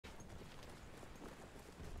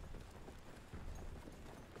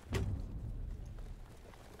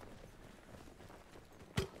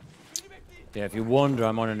Yeah, if you wonder,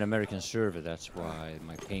 I'm on an American server. That's why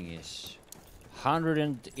my ping is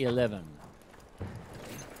 111.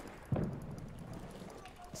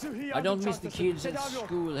 I don't miss the kids at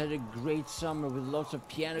school. Had a great summer with lots of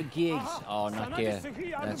piano gigs. Oh, Nakia,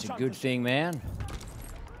 that's a good thing, man.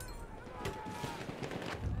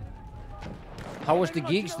 How was the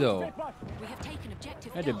gigs, though?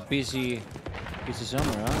 Had a busy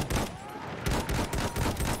summer, huh?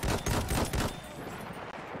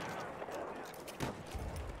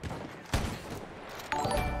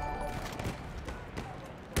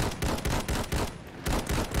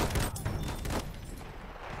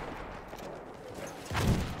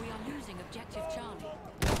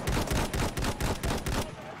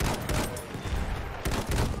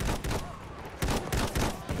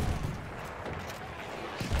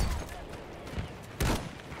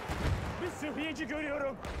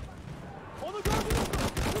 Görüyorum. Onu gördünüz mü?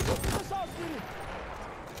 Hücum sağ askeri.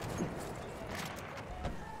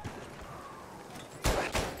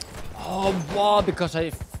 Oh, wow,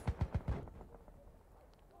 because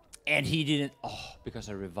and he didn't. Oh,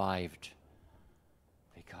 because I revived.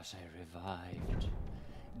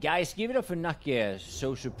 Guys, give it up for Nakia.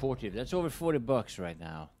 So supportive. That's over $40 right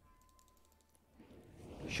now.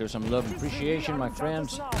 Show some love and appreciation, my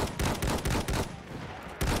friends.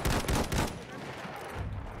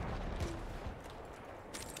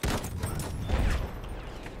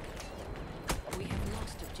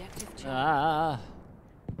 Ah.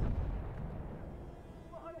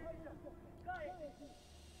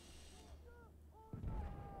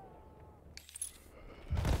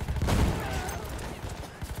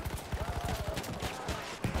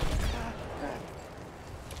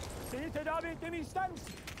 Seni tedavi etmemi ister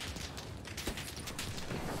misin?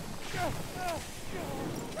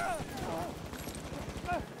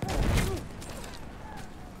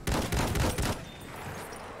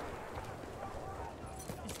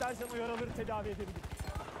 İstersen o yaraları tedavi edebilirim.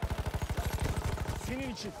 Senin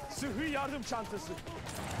için sıhhi yardım çantası.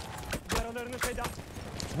 Yaralarını tedavi...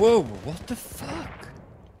 Whoa, what the fuck?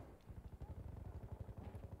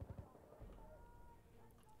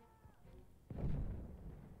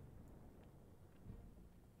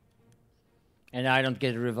 And I don't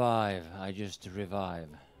get a revive, I just revive.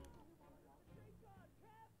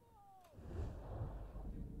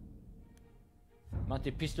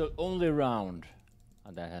 Matti, pistol only round.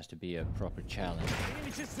 Oh, that has to be a proper challenge.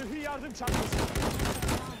 Benim için sıhhi yardım çantası.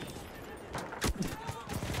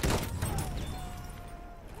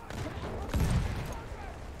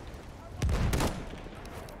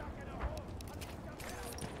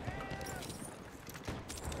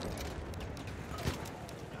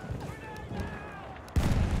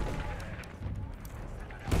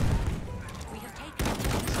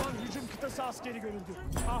 Askeri görüldü.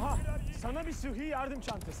 Aha, sana bir sıhhi yardım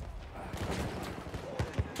çantası.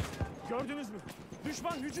 Gördünüz mü?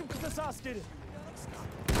 Düşman hücum kıtası askeri.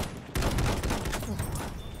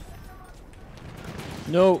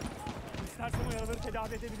 No. İstersen o yaraları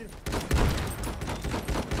tedavi edebilirim.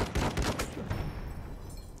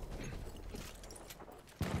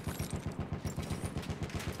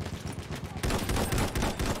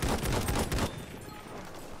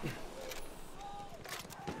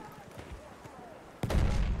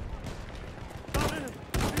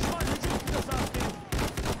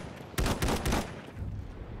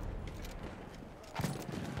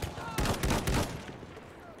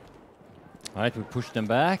 Alright, we push them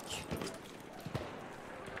back.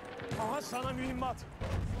 Aha sana mühimmat.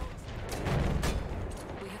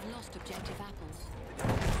 We have lost objective apples.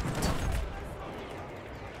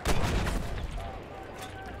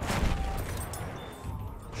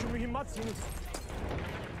 Şu mühimmat senin.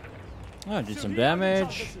 Oh, did some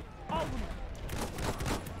damage. Al bunu.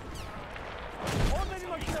 Orada bir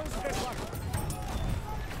makine uçak var.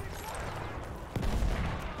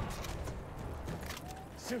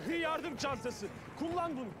 Sıhhi yardım çantası.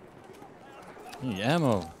 Kullan bunu. Need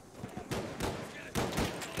ammo.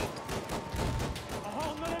 Aha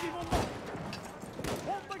onlara bir bomba.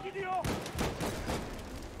 Bomba gidiyor.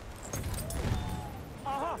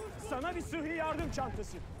 Aha sana bir sıhhi yardım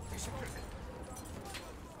çantası.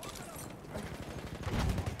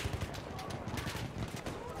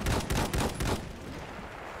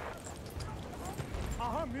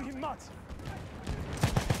 Aha mühimmat.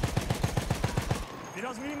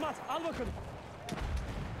 Biraz mühimmat. Al bakalım.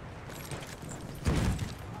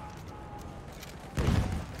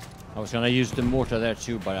 I was gonna use the mortar there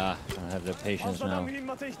too, but I don't have the patience Fazladan now.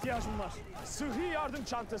 mühimmata ihtiyacım var. Sıhhi yardım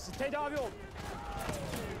çantası. Tedavi ol.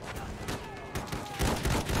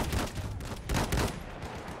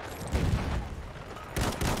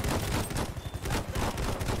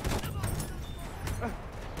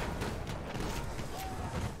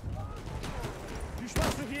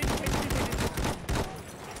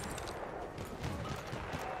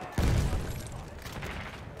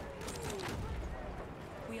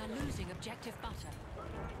 objective butter.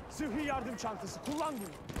 Sıhhi yardım çantası. Kullan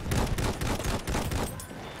bunu.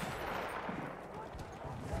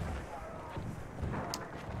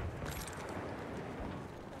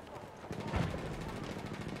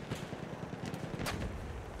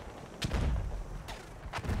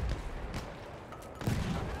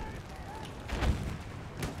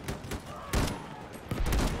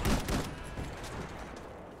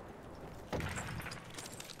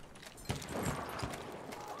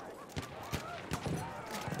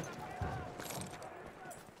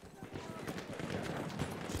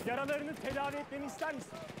 Yaralarını tedavi etmeni ister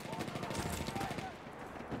misin?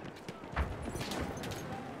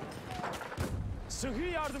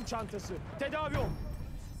 Sıhhi yardım çantası. Tedavi ol.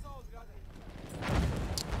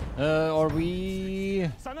 Are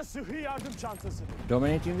we Sana sıhhi yardım çantası.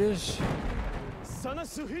 dominating this? Sana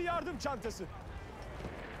sıhhi yardım çantası.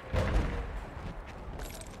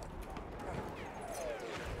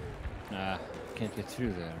 Nah, can't get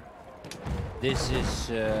through there. This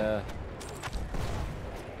is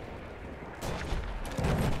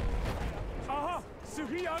Aha!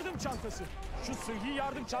 Sıhhi yardım çantası. Şu sıhhi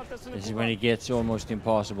yardım çantasını this is when kullan. it gets almost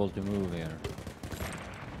impossible to move here.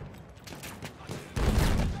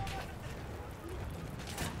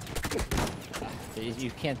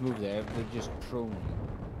 You can't move there, they're just prone.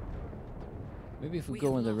 Maybe if we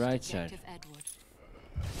go on the right side. Objective Edward.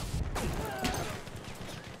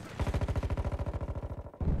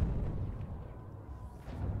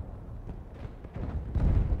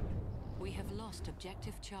 We have lost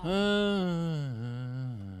objective Charlie.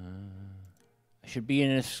 I should be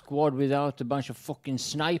in a squad without a bunch of fucking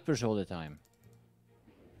snipers all the time.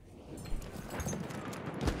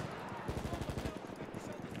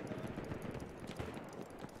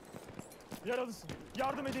 Yaralısın.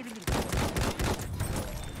 Yardım edebilirim.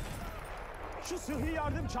 Şu sıhhi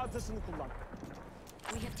yardım çantasını kullan.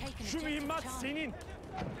 We have taken Şu objective mühimmat Charlie. senin.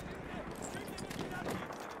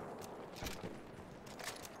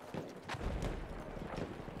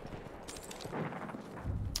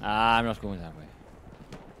 I'm not going that way.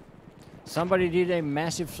 Somebody did a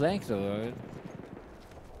massive flank though.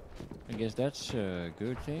 I guess that's a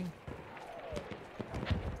good thing.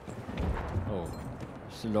 Oh,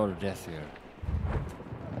 there's a lot of death here.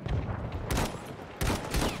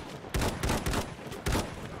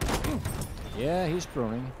 Yeah, he's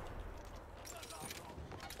proning.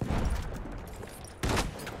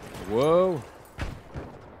 Whoa.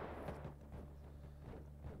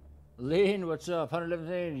 Lynn, what's up?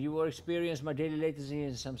 111, you will experience my daily latency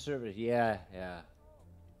in some servers. Yeah.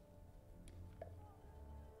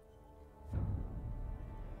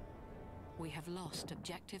 We have lost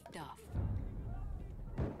objective Duff.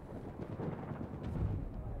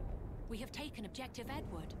 We have taken objective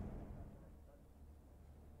Edward.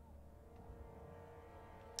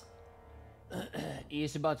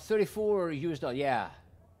 It's about 34 US dollars, yeah.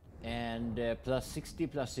 And plus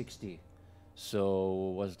 60.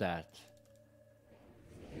 So what's that?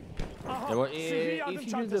 Aha! There was, Sıhhi yardım if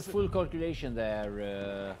you do the çantası. full calculation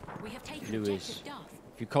there, We have taken Lewis, objective Duff.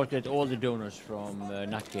 if you calculate all the donors from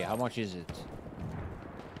Nakke, how much is it?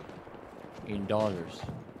 In dollars.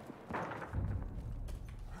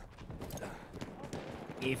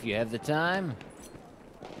 If you have the time.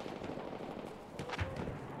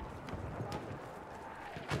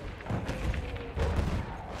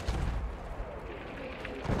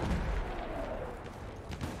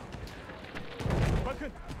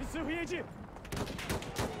 Bakın, bir sıhhiyeci.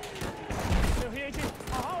 Sıhhiyeci.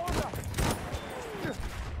 Aha orada.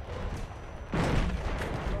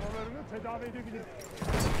 Yaralarını tedavi edebilir.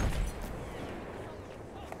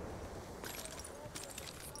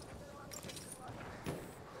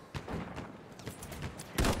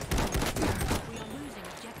 We are losing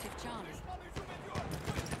objective Charlie.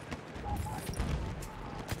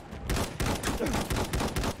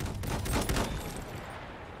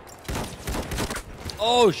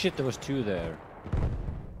 Oh shit, there was two there.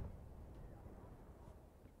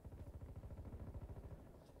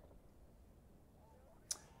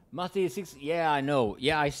 Matti 6, yeah, I know.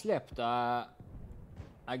 Yeah, I slept. I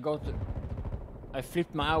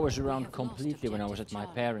flipped my hours around have lost completely when I was at objective my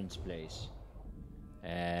Charlie. parents' place.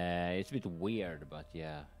 It's a bit weird, but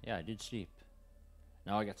yeah, I did sleep.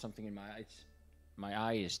 Now I got something in my eyes. My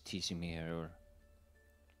eye is teasing me here or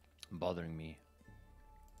bothering me.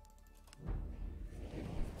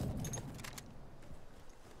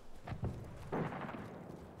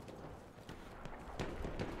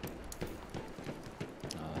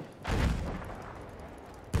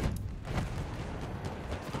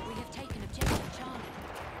 We have taken objective Charlie.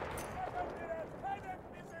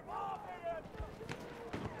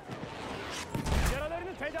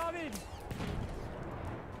 Yaralarını tedavi edin.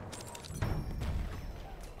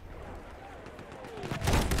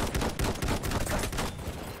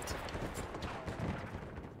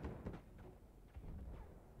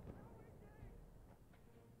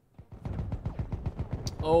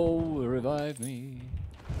 Oh, revive me.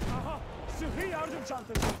 Aha! Sıhhi yardım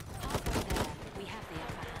çantası. Halfway there, we have the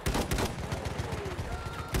upper hand.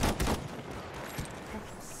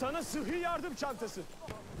 Sana sıhhi yardım çantası.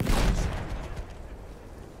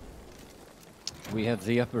 We have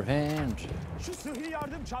the upper hand. Şu sıhhi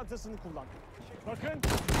yardım çantasını kullan. Bakın,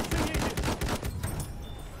 sıhhi.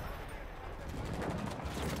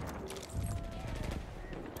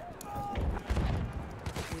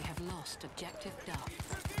 We have lost objective Duff.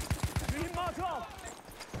 Mühimmatı al.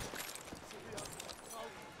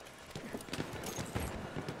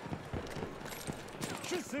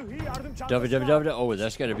 Şu sıhhi yardım çantasını al. www. Oh,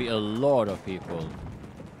 that's gotta be a lot of people.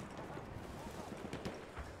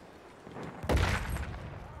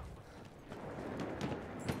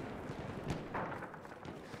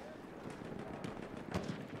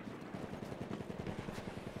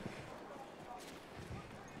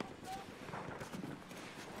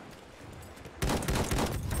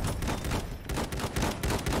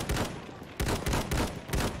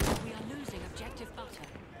 We are losing objective butter.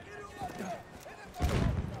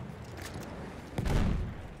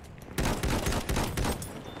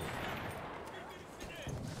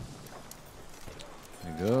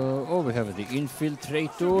 There we go. Oh, we have the Sıhhi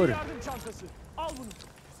infiltrator. yardım çantası. Al bunu.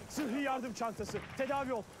 Sıhhi yardım çantası.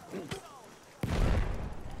 Tedavi ol.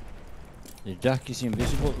 The duck is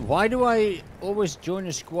invisible. Why do I always join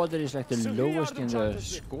a squad that is like the Sıhhi lowest yardım in the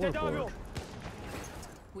çantası. Tedavi ol. scoreboard?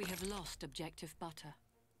 We have lost objective butter.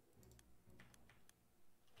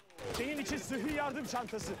 Senin için sıhhi yardım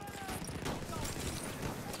çantası.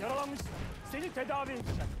 Yaralanmışsın. Seni tedavi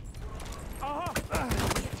edeceğim. Aha! We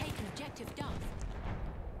have taken objective Duff.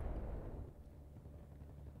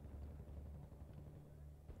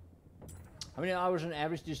 How many hours on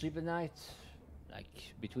average do you sleep at night?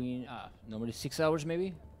 Like between normally 6 hours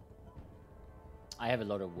maybe. I have a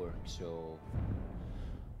lot of work, so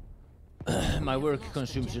my have work lost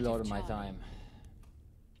consumes a lot of my objective time.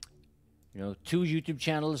 You know, 2 YouTube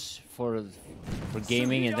channels for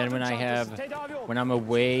gaming, and then when I'm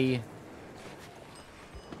away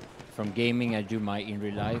from gaming, I do my in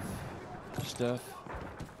real life stuff.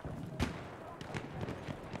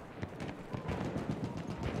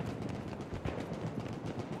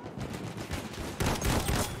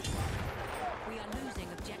 We are losing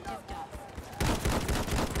objective Duff.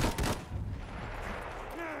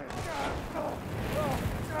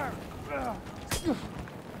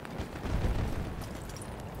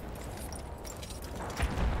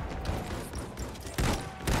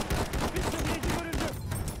 Bir sıhhiyeci görüldü.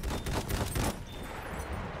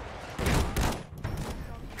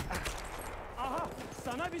 Aha!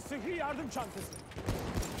 Sana bir sıhhi yardım çantası.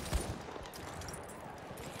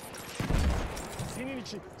 Senin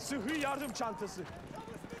için sıhhi yardım çantası.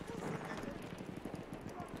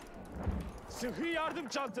 Sıhhi yardım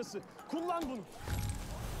çantası. Kullan bunu.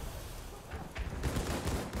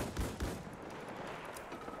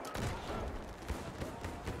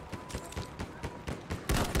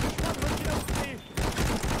 Düşman makinesi değil.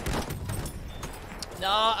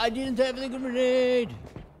 No, I didn't have the grenade.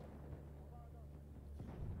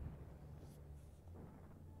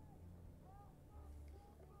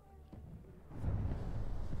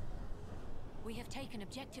 We have taken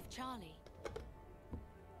objective Charlie.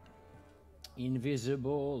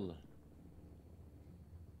 Invisible.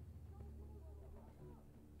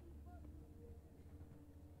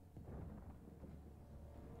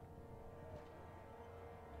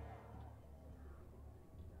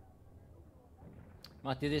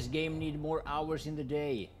 Matti, this game need more hours in the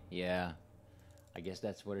day. Yeah, I guess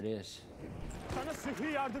that's what it is. Sana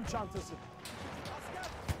sıhhi yardım çantası.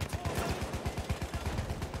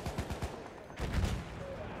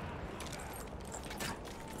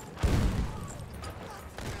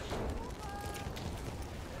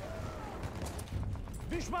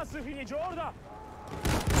 Düşman sıhhiyeci orada.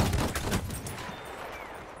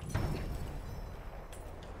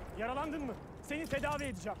 Yaralandın mı? Seni tedavi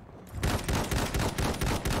edeceğim.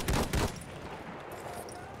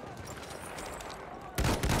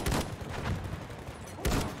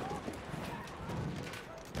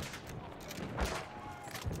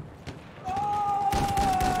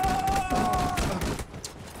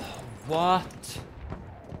 What?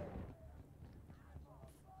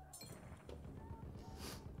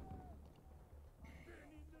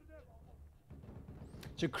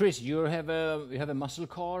 So Chris, you have a muscle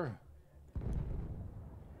car.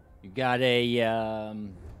 You got you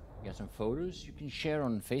got some photos you can share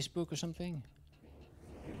on Facebook or something.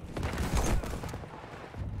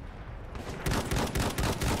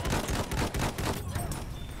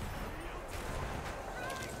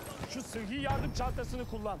 Şu sıhhi yardım çantasını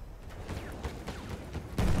kullan.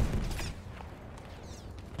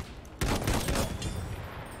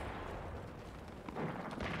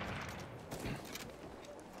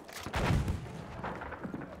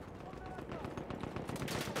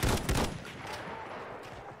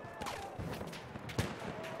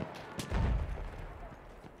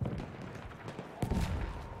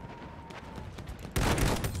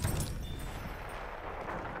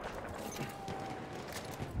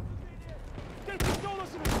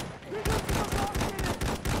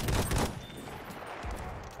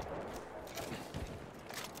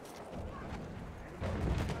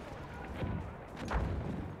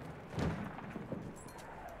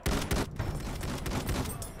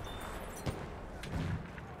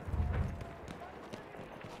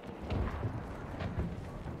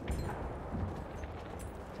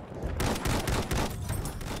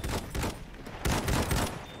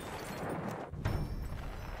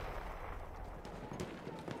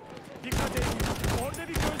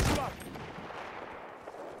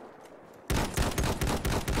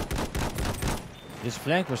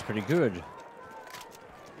 flank was pretty good.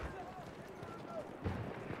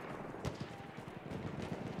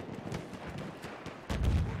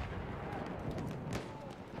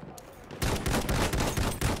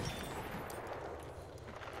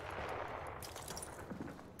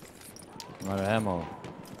 I'm out of ammo.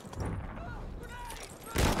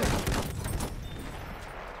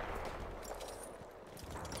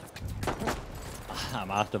 I'm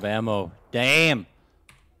out of ammo. Damn!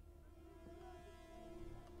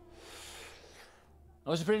 That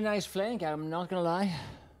was a pretty nice flank, I'm not gonna lie.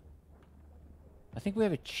 I think we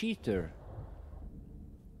have a cheater.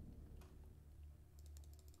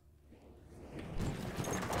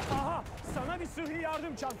 Aha! Sana bir sıhhi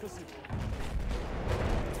yardım çantası.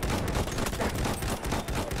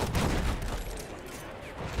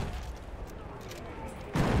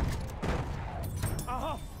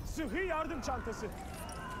 Aha! Sıhhi yardım çantası.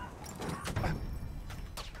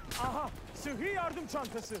 Aha! Sıhhi yardım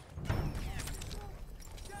çantası.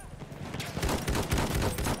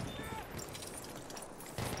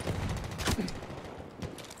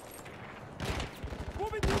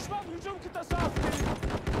 Bu bir düşman hücum kıtası askeri.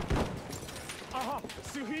 Aha!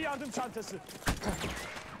 Sıhhi yardım çantası.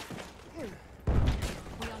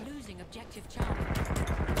 We are losing objective Charlie.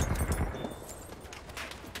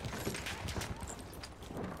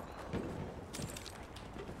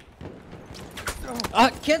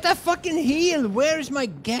 Can't I fucking heal? Where is my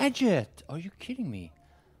gadget? Are you kidding me?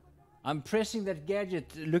 I'm pressing that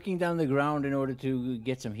gadget, looking down the ground in order to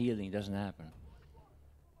get some healing. It doesn't happen.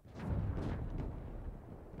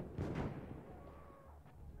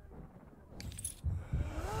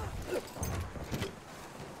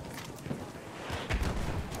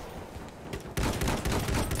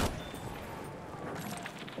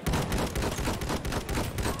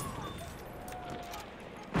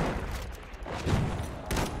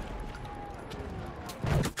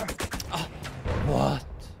 What?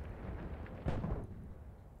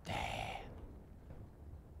 Damn.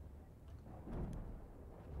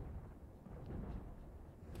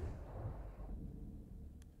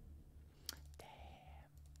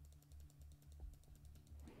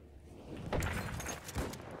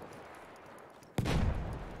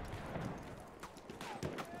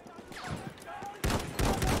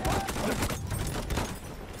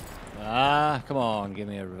 Ah, come on, give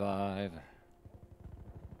me a revive.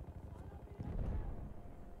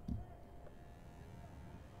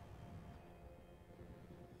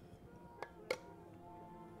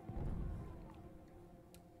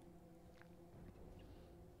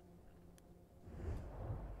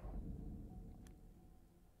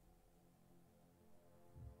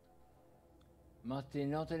 Matti,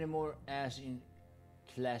 not anymore as in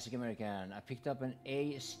Classic American. I picked up an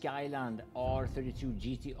A Skyland R32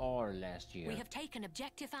 GTR last year. We have taken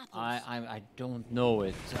objective apples. I don't know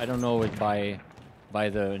it. I don't know it by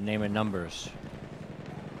the name and numbers.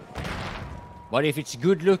 But if it's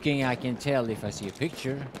good looking, I can tell if I see a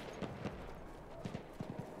picture.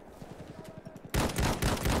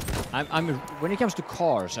 When it comes to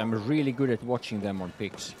cars, I'm really good at watching them on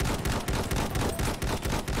pics.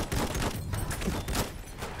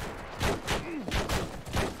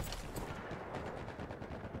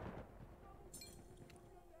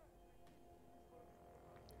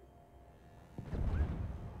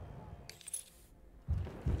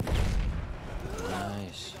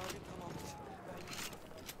 Nice.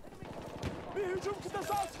 Bir hücum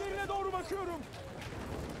kıtası askerine doğru bakıyorum.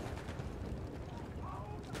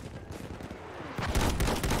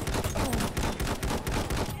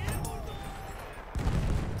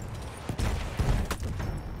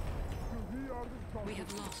 We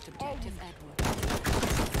have lost objective Edward.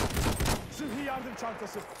 Sıhhi yardım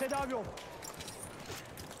çantası. Tedavi ol.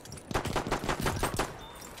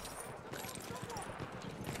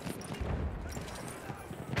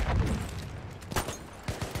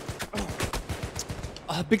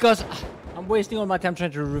 Because I'm wasting all my time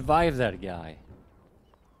trying to revive that guy.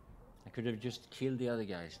 I could have just killed the other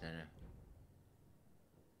guys then.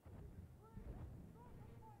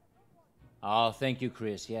 Oh, thank you,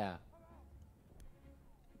 Chris. Yeah.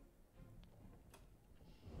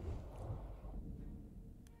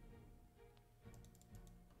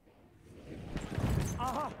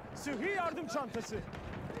 Aha! Sıhhi yardım çantası.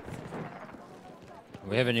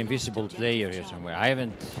 We have an invisible player here somewhere. I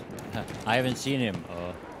haven't seen him.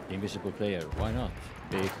 The invisible player. Why not?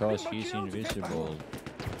 Because he's invisible.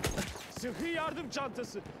 Sıhhi yardım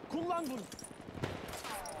çantası. Kullan bunu.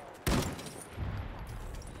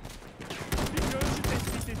 Bir görücü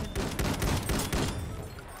tespit edildi.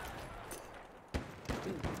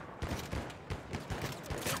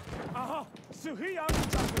 Aha! Sıhhi yardım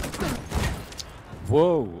çantası.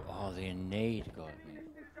 Whoa! Oh, the innate got me.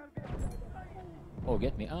 Oh,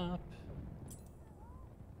 get me up.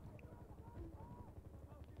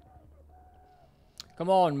 Come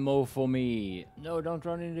on, mofo me. No, don't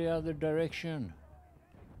run in the other direction.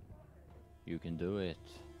 You can do it.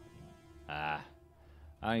 Ah.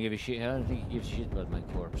 I don't give a shit. I don't think he gives a shit about my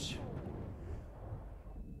corpse.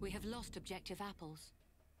 We have lost objective apples.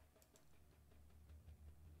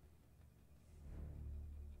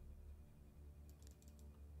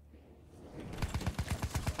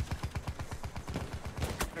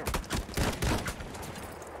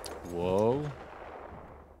 Whoa.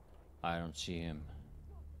 I don't see him.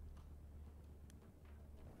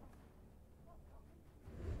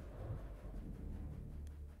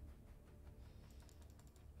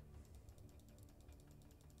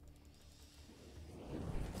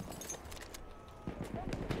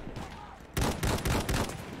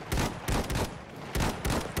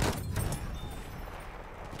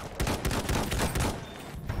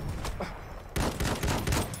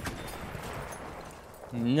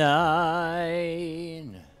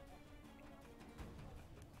 Nine.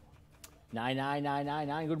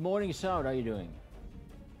 99999. Good morning, Sound. How are you doing?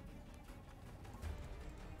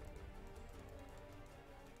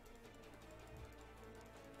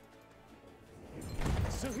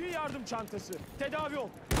 Sıhhi yardım çantası. Tedavi ol.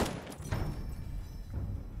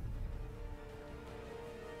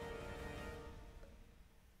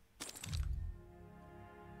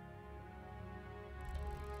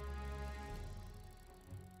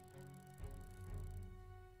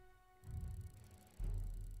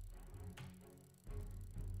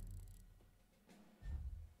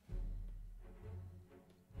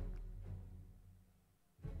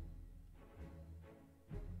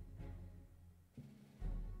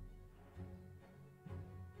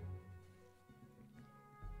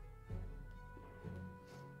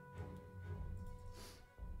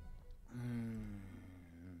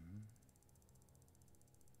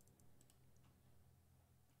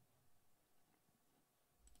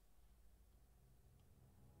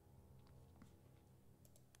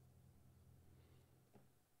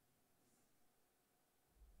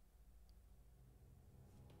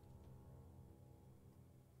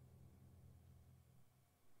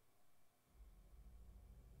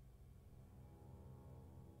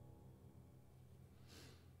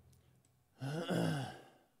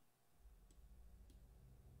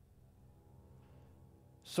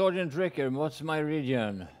 Sergeant Ricker, what's my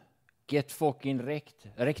religion? Get fucking wrecked.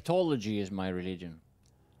 Rectology is my religion.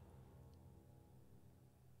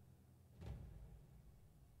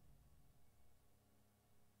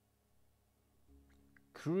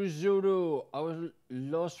 Cruzudo, I was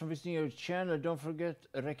lost from visiting your channel. Don't forget,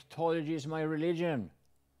 rectology is my religion.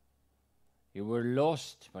 You were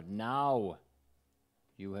lost, but now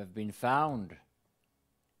you have been found.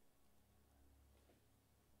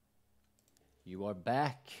 You are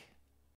back.